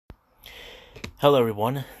Hello,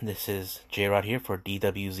 everyone. This is J Rod here for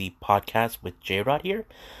DWZ Podcast with J Rod here.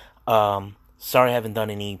 Sorry I haven't done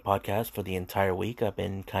any podcasts for the entire week. I've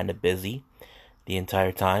been kind of busy the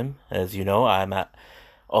entire time. As you know,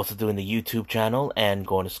 also doing the YouTube channel and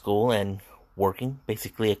going to school and working.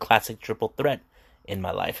 Basically, a classic triple threat in my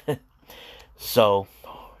life. So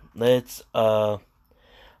let's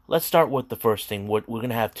start with the first thing. We're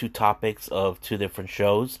gonna have two topics of two different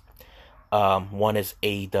shows. One is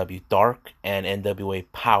AEW Dark and NWA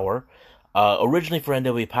Power. Originally for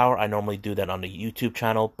NWA Power, I normally do that on the YouTube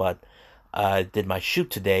channel, but I did my shoot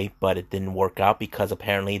today, but it didn't work out because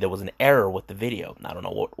apparently there was an error with the video. I don't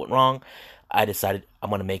know what went wrong. I decided I'm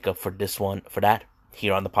going to make up for that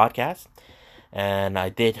here on the podcast. And I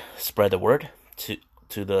did spread the word to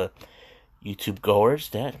the YouTube goers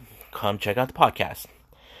that come check out the podcast.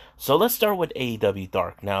 So let's start with AEW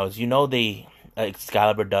Dark. Now, as you know,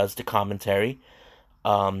 Excalibur does the commentary.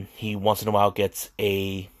 He once in a while gets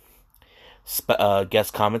a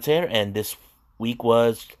guest commentator, and this week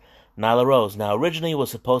was Nyla Rose. Now, originally it was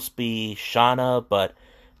supposed to be Shauna, but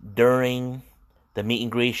during the meet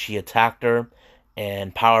and greet, she attacked her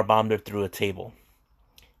and powerbombed her through a table.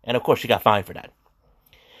 And of course, she got fined for that.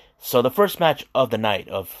 So the first match of the night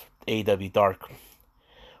of AEW Dark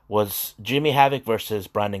was Jimmy Havoc versus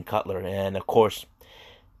Brandon Cutler, and of course,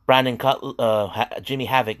 Jimmy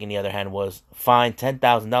Havoc, on the other hand, was fined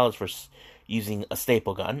 $10,000 for using a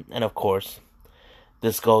staple gun. And of course,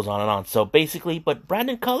 this goes on and on. So basically, but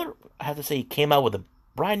Brandon Cutler, I have to say, he came out with a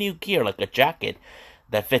brand new gear, like a jacket,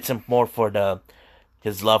 that fits him more for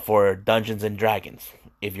his love for Dungeons and Dragons,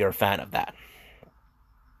 if you're a fan of that.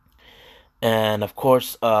 And of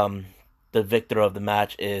course, the victor of the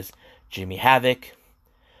match is Jimmy Havoc.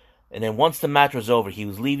 And then once the match was over, he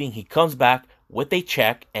was leaving, he comes back with a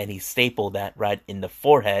check, and he stapled that right in the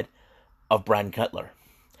forehead of Brandon Cutler.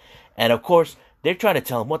 And of course, they're trying to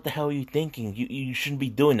tell him, what the hell are you thinking? You shouldn't be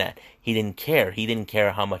doing that. He didn't care. He didn't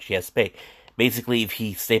care how much he has to pay. Basically, if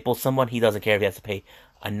he staples someone, he doesn't care if he has to pay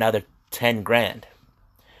another 10 grand.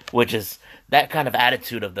 Which is that kind of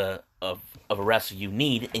attitude of a wrestler you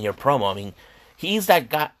need in your promo. I mean, he's that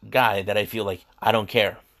guy that I feel like, I don't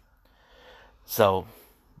care. So,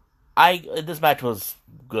 this match was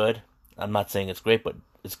good. I'm not saying it's great, but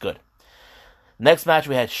it's good. Next match,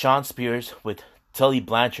 we had Shawn Spears with Tully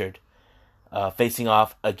Blanchard facing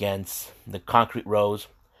off against the Concrete Rose,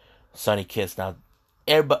 Sonny Kiss. Now,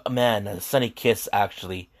 Sonny Kiss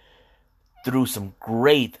actually threw some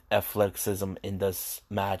great athleticism in this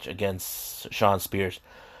match against Shawn Spears.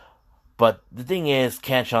 But the thing is,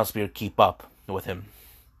 can Shawn Spears keep up with him?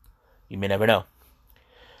 You may never know.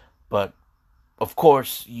 But of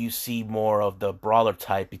course, you see more of the brawler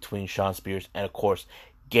type between Shawn Spears and, of course,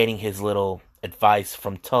 getting his little advice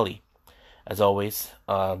from Tully. As always,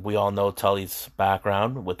 we all know Tully's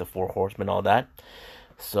background with the Four Horsemen and all that.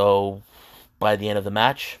 So, by the end of the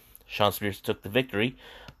match, Shawn Spears took the victory.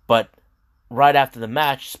 But right after the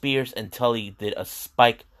match, Spears and Tully did a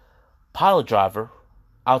spike pile driver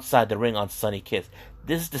outside the ring on Sonny Kiss.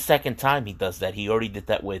 This is the second time he does that. He already did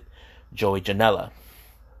that with Joey Janela.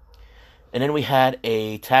 And then we had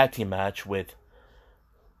a tag team match with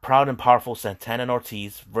Proud and Powerful Santana and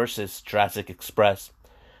Ortiz versus Jurassic Express,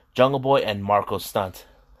 Jungle Boy, and Marco Stunt.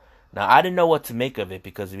 Now, I didn't know what to make of it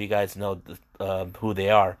because if you guys know who they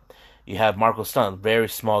are, you have Marco Stunt, very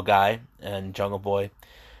small guy, and Jungle Boy,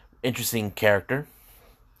 interesting character.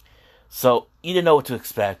 So, you didn't know what to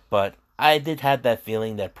expect, but I did have that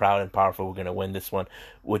feeling that Proud and Powerful were going to win this one,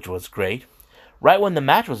 which was great. Right when the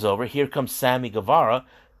match was over, here comes Sammy Guevara,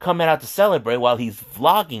 coming out to celebrate while he's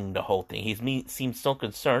vlogging the whole thing. He seems so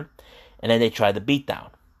concerned. And then they try the beatdown.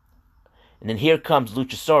 And then here comes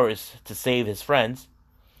Luchasaurus to save his friends.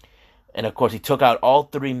 And of course, he took out all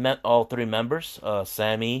three members,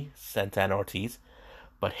 Sammy, Santana, Ortiz.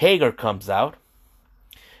 But Hager comes out.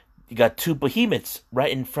 You got two behemoths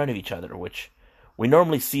right in front of each other, which we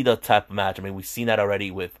normally see that type of match. I mean, we've seen that already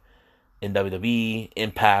in WWE,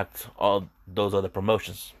 Impact, all those other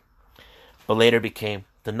promotions. But later became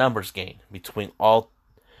the numbers game between all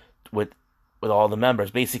the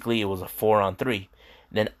members. Basically, it was a 4-on-3. And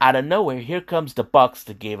then out of nowhere, here comes the Bucks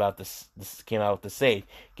that came out with the save,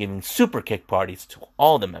 giving super kick parties to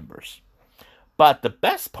all the members. But the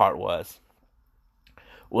best part was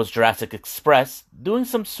Jurassic Express doing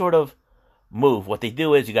some sort of move. What they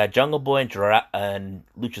do is you got Jungle Boy and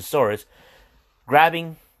Luchasaurus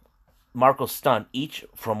grabbing Marco Stunt each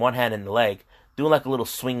from one hand and the leg, doing like a little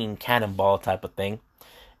swinging cannonball type of thing.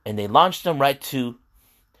 And they launched him right to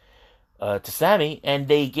Sammy, and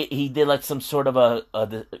he did like some sort of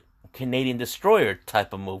a Canadian Destroyer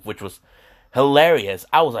type of move, which was hilarious.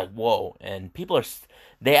 I was like, whoa. And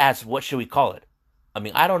they asked, what should we call it? I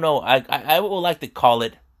mean, I don't know. I would like to call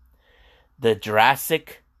it the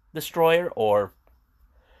Jurassic Destroyer or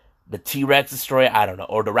the T-Rex Destroyer. I don't know.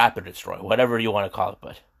 Or the Raptor Destroyer, whatever you want to call it.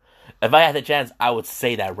 But if I had the chance, I would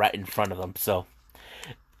say that right in front of them. So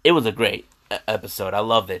it was a great episode. I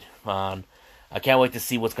loved it. I can't wait to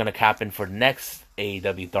see what's going to happen for the next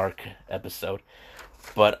AEW Dark episode.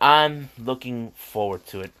 But I'm looking forward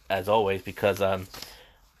to it, as always, because, I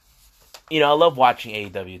love watching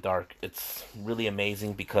AEW Dark. It's really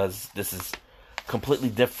amazing because this is completely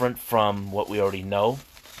different from what we already know.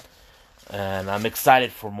 And I'm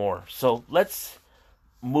excited for more. So let's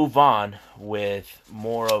move on with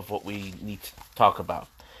more of what we need to talk about.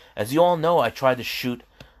 As you all know, I tried to shoot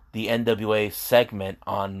the NWA segment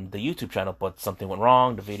on the YouTube channel, but something went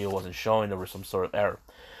wrong. The video wasn't showing. There was some sort of error.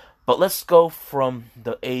 But let's go from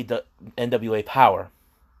the NWA Power.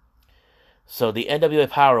 So the NWA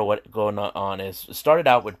Power, what going on is, it started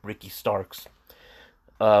out with Ricky Starks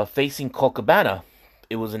facing Colt Cabana.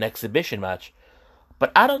 It was an exhibition match.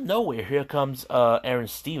 But out of nowhere, here comes Aaron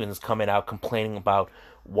Stevens coming out complaining about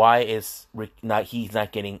why he's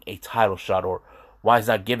not getting a title shot, or why he's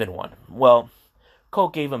not given one. Well,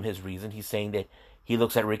 Colt gave him his reason. He's saying that he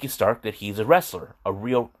looks at Ricky Stark, that he's a wrestler, a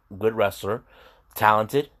real good wrestler,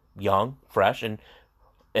 talented, young, fresh, and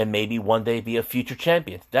maybe one day be a future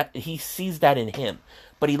champion. That he sees that in him.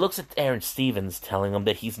 But he looks at Aaron Stevens telling him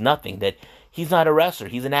that he's nothing, that he's not a wrestler,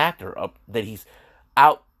 he's an actor, that he's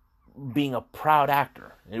out being a proud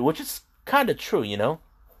actor, which is kind of true,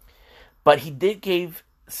 But he did give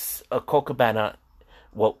Colt Cabana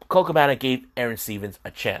gave Aaron Stevens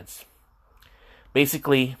a chance.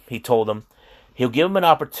 Basically, he told him he'll give him an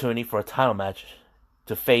opportunity for a title match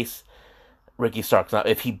to face Ricky Starks. Now,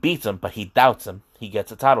 if he beats him, but he doubts him, he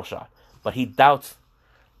gets a title shot. But he doubts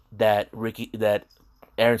that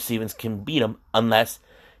Aaron Stevens can beat him unless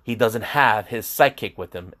he doesn't have his sidekick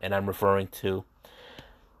with him, and I'm referring to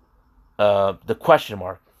the question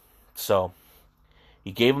mark. So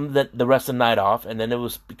he gave him the rest of the night off, and then it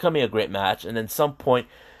was becoming a great match. And then at some point,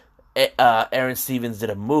 Aaron Stevens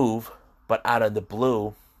did a move, but out of the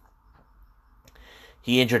blue,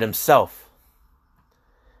 he injured himself.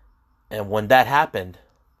 And when that happened,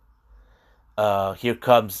 here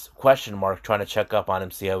comes question mark trying to check up on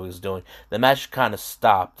him, see how he was doing. The match kind of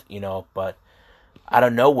stopped, but out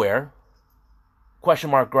of nowhere,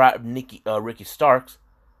 question mark grabbed Ricky Starks,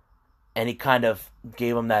 and he kind of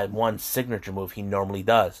gave him that one signature move he normally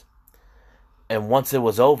does. And once it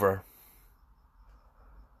was over,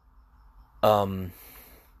 Aaron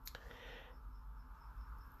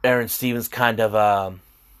Stevens kind of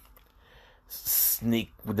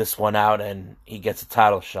sneaked this one out, and he gets a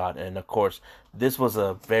title shot. And of course, this was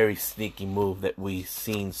a very sneaky move that we've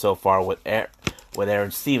seen so far with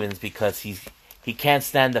Aaron Stevens, because he can't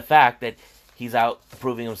stand the fact that he's out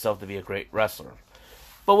proving himself to be a great wrestler.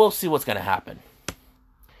 But we'll see what's going to happen.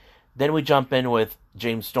 Then we jump in with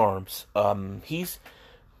James Storms. He's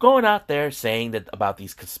going out there saying that about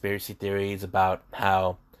these conspiracy theories about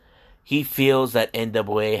how he feels that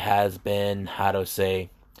NWA has been,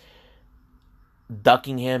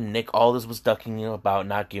 ducking him. Nick Aldis was ducking him about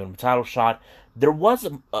not giving him a title shot. There was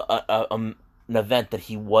an event that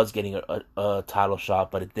he was getting a title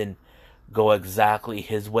shot, but it didn't go exactly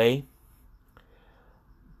his way.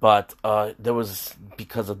 But there was,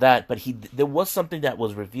 because of that, there was something that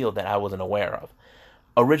was revealed that I wasn't aware of.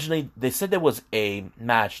 Originally, they said there was a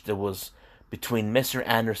match that was between Mr.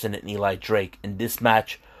 Anderson and Eli Drake, and this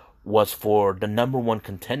match was for the number one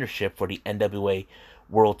contendership for the NWA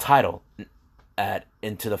World Title at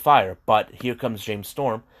Into the Fire. But here comes James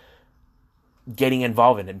Storm getting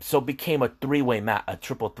involved in it. So it became a three-way match, a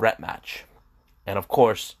triple threat match. And of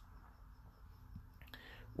course,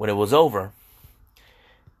 when it was over,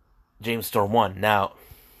 James Storm won. Now,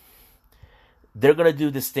 they're going to do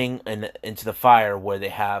this thing Into the Fire where they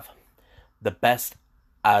have the best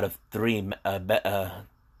out of three, 2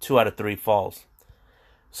 out of 3 falls.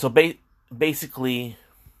 So basically,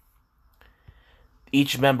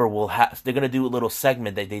 each member they're going to do a little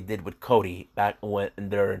segment that they did with Cody back when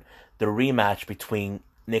the rematch between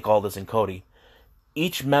Nick Aldis and Cody.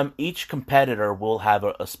 Each competitor will have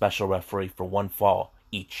a special referee for one fall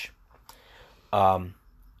each.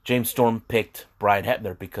 James Storm picked Brian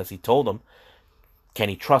Hebner because he told him, can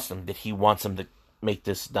he trust him, that he wants him to make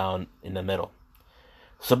this down in the middle.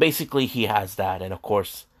 So basically he has that, and of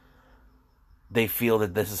course they feel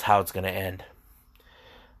that this is how it's going to end.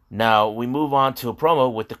 Now we move on to a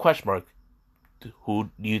promo with the question mark. Who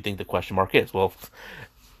do you think the question mark is? Well,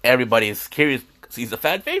 everybody is curious because he's a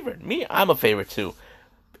fan favorite. Me, I'm a favorite too.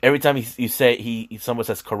 Every time you say someone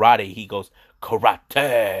says karate, he goes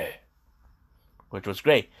karate, which was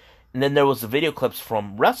great. And then there was the video clips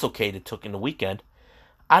from WrestleCade that took in the weekend.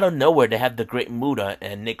 Out of nowhere, they had the Great Muta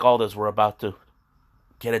and Nick Aldis were about to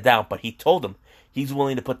get it down, but he told them he's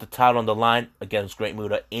willing to put the title on the line against Great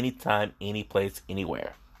Muta anytime, any place,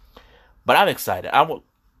 anywhere. But I'm excited.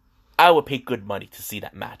 I would pay good money to see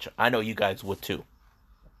that match. I know you guys would too.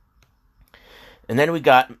 And then we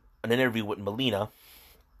got an interview with Melina.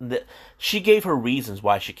 She gave her reasons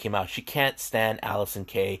why she came out. She can't stand Allison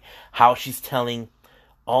Kay. How she's telling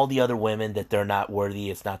all the other women that they're not worthy,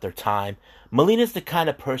 it's not their time. Melina's the kind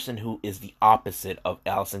of person who is the opposite of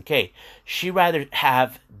Allison Kay. She'd rather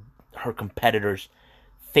have her competitors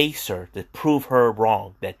face her to prove her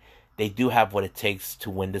wrong, that they do have what it takes to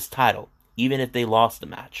win this title, even if they lost the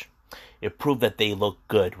match. It proved that they look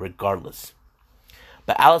good regardless.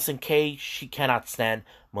 But Allison Kay, she cannot stand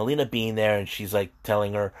Melina being there, and she's like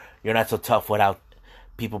telling her, you're not so tough without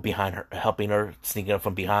people behind her, helping her, sneaking up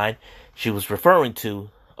from behind. She was referring to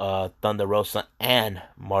Thunder Rosa and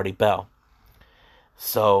Marty Bell.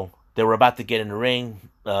 So they were about to get in the ring.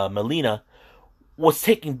 Melina was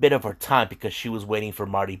taking a bit of her time because she was waiting for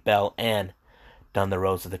Marty Bell and Thunder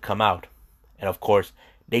Rosa to come out. And of course,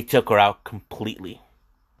 they took her out completely.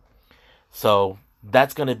 So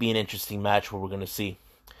that's going to be an interesting match where we're going to see.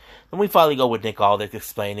 Then we finally go with Nick Aldis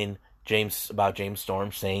explaining about James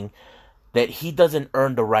Storm, saying that he doesn't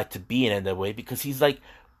earn the right to be in NWA because he's like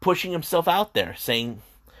pushing himself out there, saying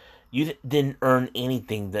you didn't earn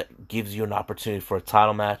anything that gives you an opportunity for a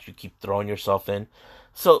title match. You keep throwing yourself in.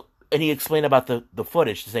 So, and he explained about the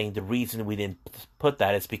footage, saying the reason we didn't put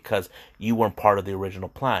that is because you weren't part of the original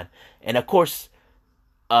plan. And of course,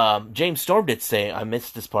 James Storm did say, I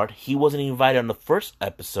missed this part, he wasn't invited on the first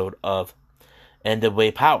episode of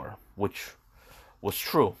NWA Power, which was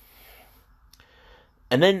true.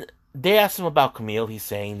 And then they asked him about Camille. He's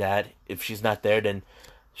saying that if she's not there, then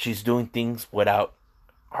she's doing things without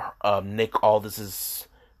Nick Aldis's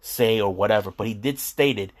say or whatever. But he did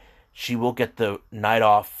stated she will get the night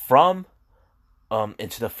off from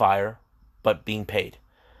Into the Fire, but being paid.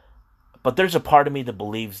 But there's a part of me that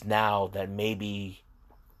believes now that maybe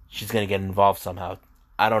she's going to get involved somehow.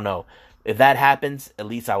 I don't know. If that happens, at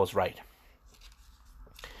least I was right.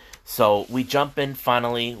 So we jump in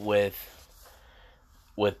finally with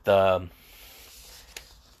the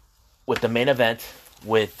main event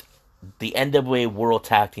with the NWA World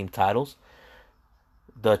Tag Team titles.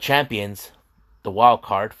 The champions, the Wild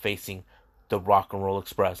Card, facing the Rock and Roll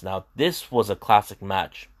Express. Now, this was a classic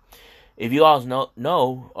match. If you all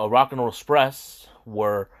know, Rock and Roll Express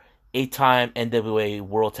were 8-time NWA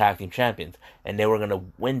World Tag Team Champions, and they were going to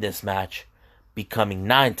win this match, becoming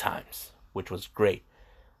 9 times, which was great.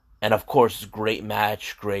 And of course, great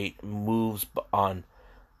match, great moves on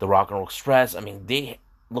the Rock and Roll Express. I mean, they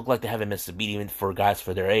look like they haven't missed a beat even for guys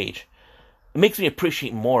for their age. It makes me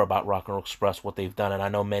appreciate more about Rock and Roll Express, what they've done, and I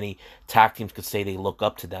know many tag teams could say they look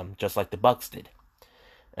up to them, just like the Bucks did.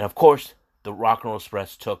 And of course, the Rock and Roll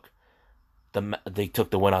Express took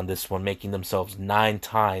the win on this one, making themselves 9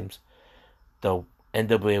 times the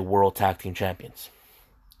NWA World Tag Team Champions.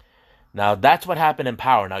 Now, that's what happened in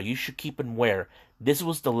Power. Now, you should keep in aware, this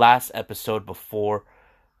was the last episode before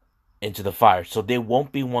Into the Fire, so there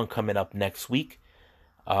won't be one coming up next week.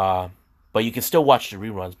 But you can still watch the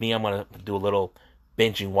reruns. I'm going to do a little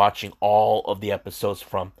binging, watching all of the episodes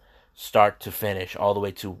from start to finish, all the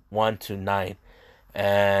way to 1 to 9.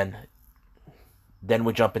 And then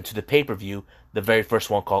we jump into the pay-per-view, the very first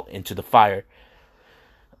one called Into the Fire.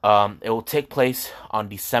 It will take place on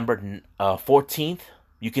December 14th.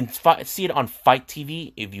 You can see it on Fight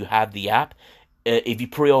TV if you have the app. If you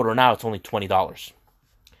pre-order now, it's only $20.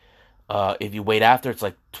 If you wait after, it's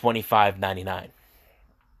like $25.99.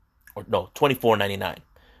 Or no, $24.99,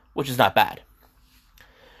 which is not bad.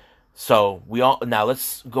 So now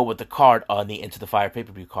let's go with the card on the Into the Fire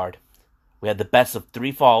pay-per-view card. We had the best of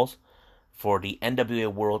 3 falls for the NWA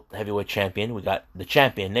World Heavyweight Champion. We got the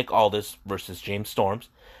champion Nick Aldis versus James Storms,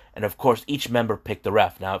 and of course each member picked the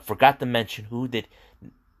ref. Now I forgot to mention who did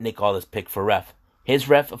Nick Aldis pick for ref. His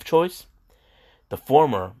ref of choice, the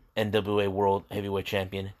former NWA World Heavyweight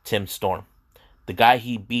Champion Tim Storm, the guy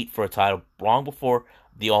he beat for a title long before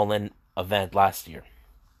the All-In event last year.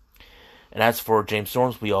 And as for James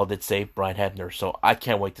Storms, we all did say Brian Hebner, so I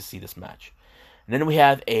can't wait to see this match. And then we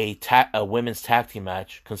have a women's tag team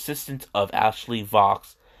match consistent of Ashley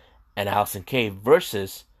Vox and Allison Kay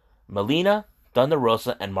versus Melina, Thunder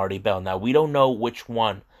Rosa, and Marty Bell. Now we don't know which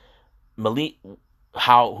one, who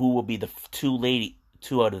will be the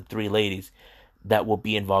 2 out of the 3 ladies that will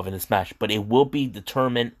be involved in this match, but it will be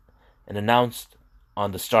determined and announced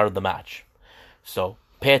on the start of the match. So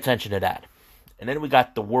pay attention to that. And then we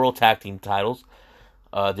got the World Tag Team titles.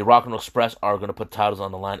 The Rock and Roll Express are going to put titles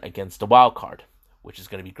on the line against the Wild Card, which is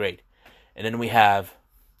going to be great. And then we have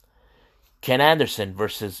Ken Anderson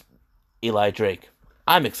versus Eli Drake.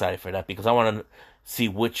 I'm excited for that because I want to see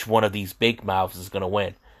which one of these big mouths is going to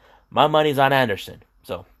win. My money's on Anderson,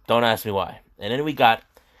 so don't ask me why. And then we got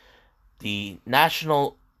the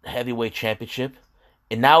National Heavyweight Championship,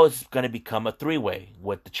 and now it's going to become a three-way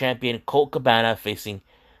with the champion Colt Cabana facing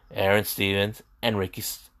Aaron Stevens and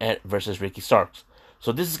versus Ricky Starks.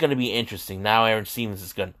 So this is going to be interesting. Now Aaron Stevens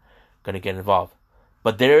is going to get involved.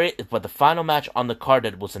 But the final match on the card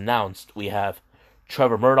that was announced, we have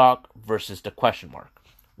Trevor Murdoch versus the Question Mark,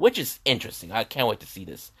 which is interesting. I can't wait to see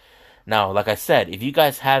this. Now, like I said, if you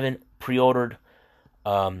guys haven't pre-ordered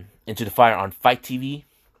Into the Fire on Fight TV,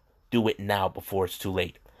 do it now before it's too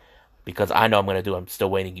late. Because I know I'm going to do it. I'm still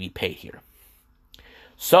waiting to be paid here.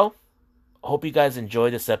 So, hope you guys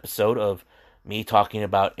enjoyed this episode of me talking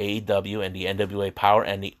about AEW and the NWA Power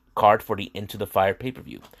and the card for the Into the Fire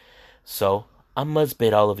pay-per-view. So, I must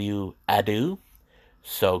bid all of you adieu.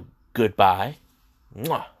 So, goodbye.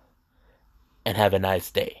 Mwah. And have a nice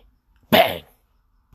day. Bang!